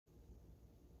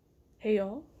Hey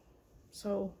y'all.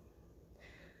 So,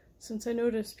 since I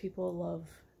noticed people love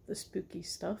the spooky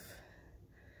stuff,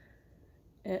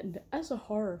 and as a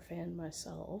horror fan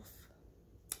myself,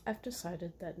 I've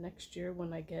decided that next year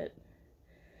when I get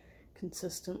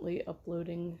consistently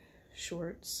uploading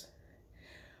shorts,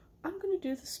 I'm gonna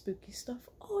do the spooky stuff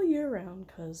all year round,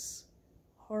 because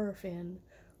horror fan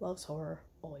loves horror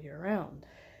all year round.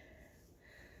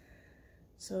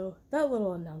 So, that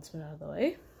little announcement out of the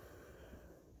way.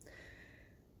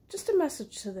 Just a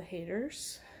message to the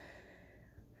haters.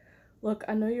 Look,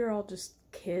 I know you're all just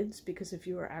kids, because if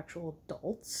you were actual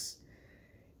adults,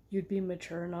 you'd be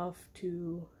mature enough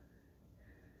to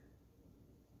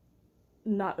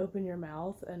not open your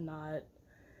mouth and not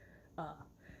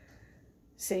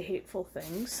say hateful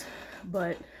things.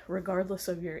 But regardless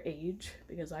of your age,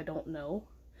 because I don't know,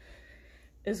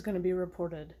 is going to be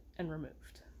reported and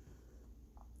removed.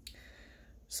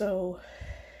 So,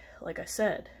 like I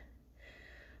said,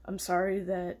 I'm sorry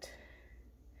that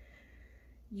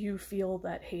you feel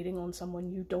that hating on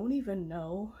someone you don't even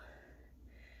know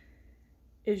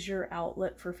is your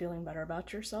outlet for feeling better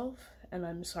about yourself, and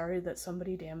I'm sorry that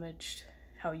somebody damaged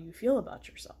how you feel about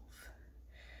yourself.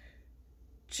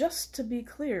 Just to be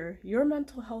clear, your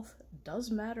mental health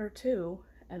does matter too,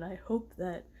 and I hope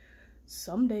that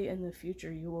someday in the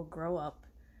future you will grow up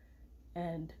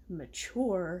and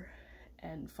mature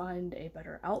and find a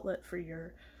better outlet for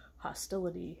your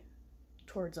hostility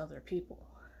towards other people.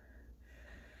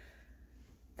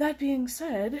 That being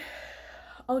said,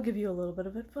 I'll give you a little bit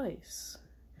of advice.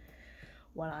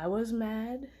 When I was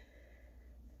mad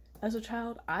as a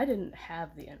child, I didn't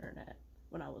have the internet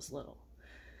when I was little.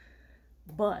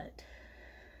 But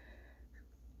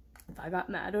if I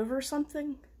got mad over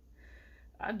something,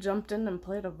 I jumped in and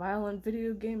played a violent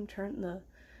video game, turned the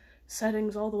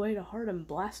settings all the way to hard and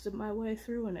blasted my way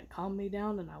through, and it calmed me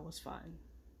down and I was fine.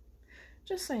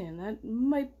 Just saying, that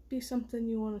might be something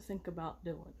you want to think about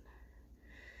doing,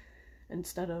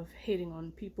 instead of hating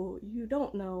on people you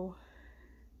don't know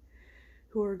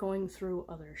who are going through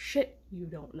other shit you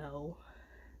don't know,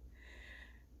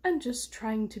 and just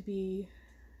trying to be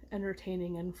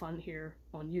entertaining and fun here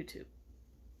on YouTube.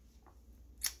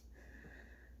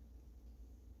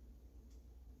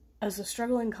 As a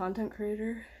struggling content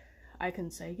creator, I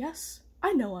can say, yes,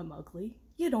 I know I'm ugly.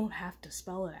 You don't have to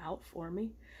spell it out for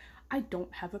me. I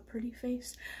don't have a pretty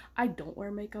face. I don't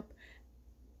wear makeup.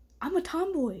 I'm a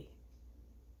tomboy.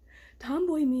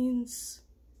 Tomboy means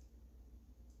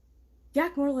you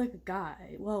act more like a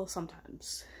guy. Well,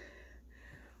 sometimes.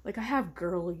 Like, I have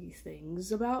girly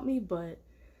things about me, but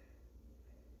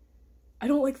I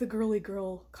don't like the girly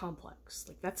girl complex.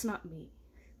 Like, that's not me.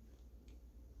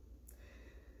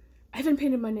 I haven't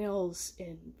painted my nails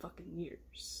in fucking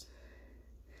years.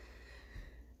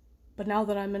 But now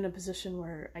that I'm in a position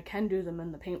where I can do them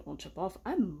and the paint won't chip off,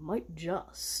 I might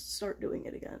just start doing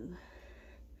it again.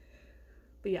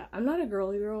 But yeah, I'm not a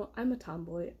girly girl, I'm a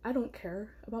tomboy. I don't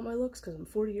care about my looks because I'm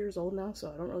 40 years old now,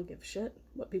 so I don't really give a shit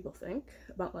what people think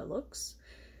about my looks.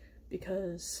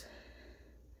 Because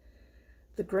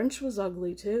the Grinch was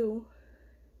ugly too.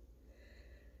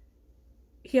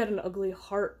 He had an ugly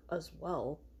heart as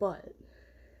well, but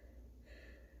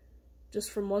just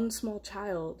from one small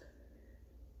child,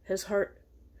 his heart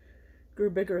grew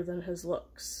bigger than his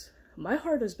looks. My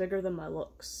heart is bigger than my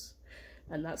looks,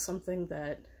 and that's something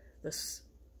that this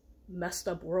messed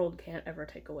up world can't ever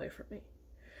take away from me.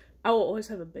 I will always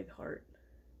have a big heart,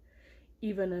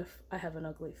 even if I have an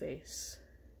ugly face.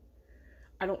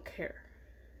 I don't care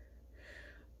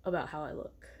about how I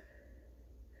look.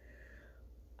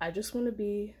 I just want to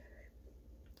be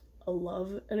a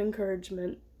love and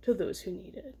encouragement to those who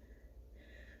need it.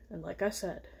 And like I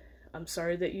said, I'm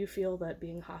sorry that you feel that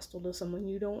being hostile to someone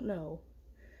you don't know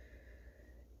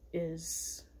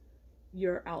is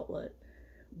your outlet,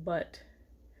 but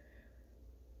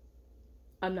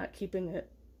I'm not keeping it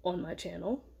on my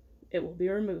channel. It will be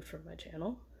removed from my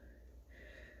channel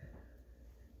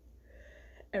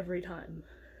every time,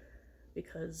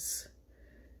 because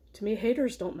to me,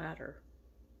 haters don't matter.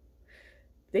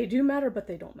 They do matter, but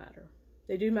they don't matter.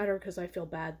 They do matter because I feel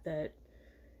bad that,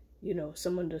 you know,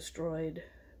 someone destroyed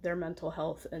their mental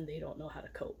health and they don't know how to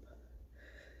cope.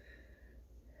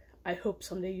 I hope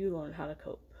someday you learn how to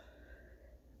cope,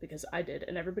 because I did,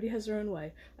 and everybody has their own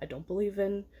way. I don't believe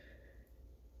in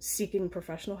seeking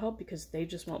professional help because they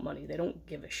just want money. They don't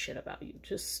give a shit about you.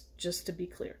 Just to be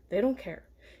clear, they don't care.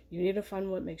 You need to find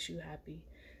what makes you happy,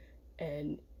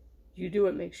 and you do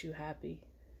what makes you happy.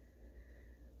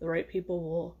 The right people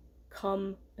will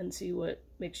come and see what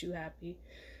makes you happy,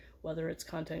 whether it's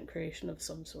content creation of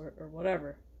some sort or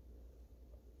whatever.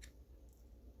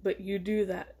 But you do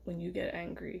that when you get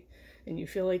angry and you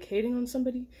feel like hating on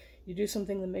somebody. You do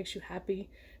something that makes you happy,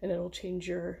 and it'll change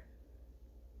your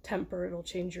temper. It'll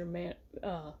change your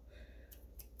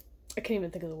I can't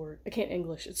even think of the word. I can't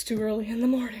English. It's too early in the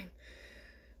morning.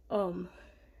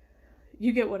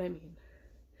 You get what I mean.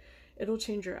 It'll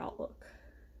change your outlook.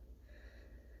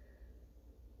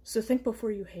 So think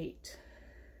before you hate.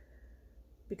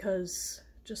 Because,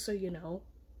 just so you know,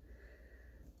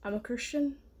 I'm a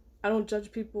Christian. I don't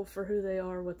judge people for who they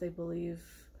are, what they believe,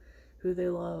 who they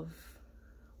love,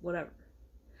 whatever.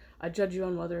 I judge you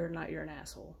on whether or not you're an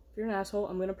asshole. If you're an asshole,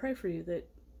 I'm going to pray for you that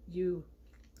you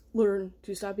learn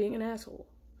to stop being an asshole.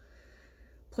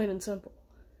 Plain and simple.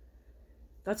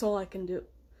 That's all I can do.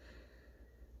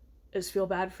 Is feel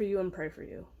bad for you and pray for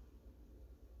you.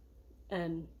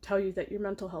 And tell you that your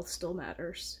mental health still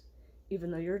matters,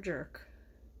 even though you're a jerk.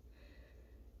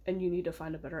 And you need to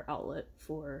find a better outlet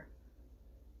for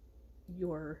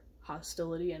your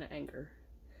hostility and anger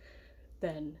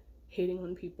than hating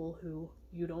on people who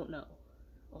you don't know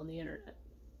on the internet.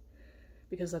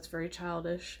 Because that's very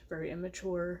childish, very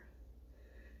immature,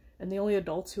 and the only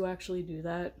adults who actually do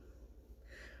that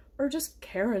are just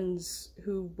Karens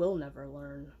who will never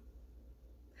learn.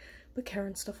 But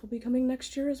Karen stuff will be coming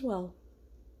next year as well.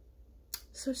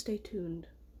 So stay tuned.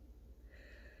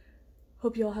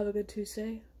 Hope you all have a good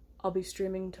Tuesday. I'll be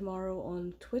streaming tomorrow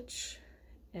on Twitch,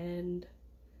 and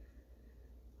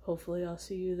hopefully I'll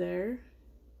see you there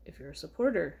if you're a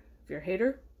supporter. If you're a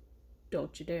hater,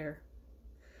 don't you dare.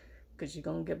 Because you're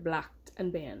gonna get blocked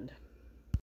and banned.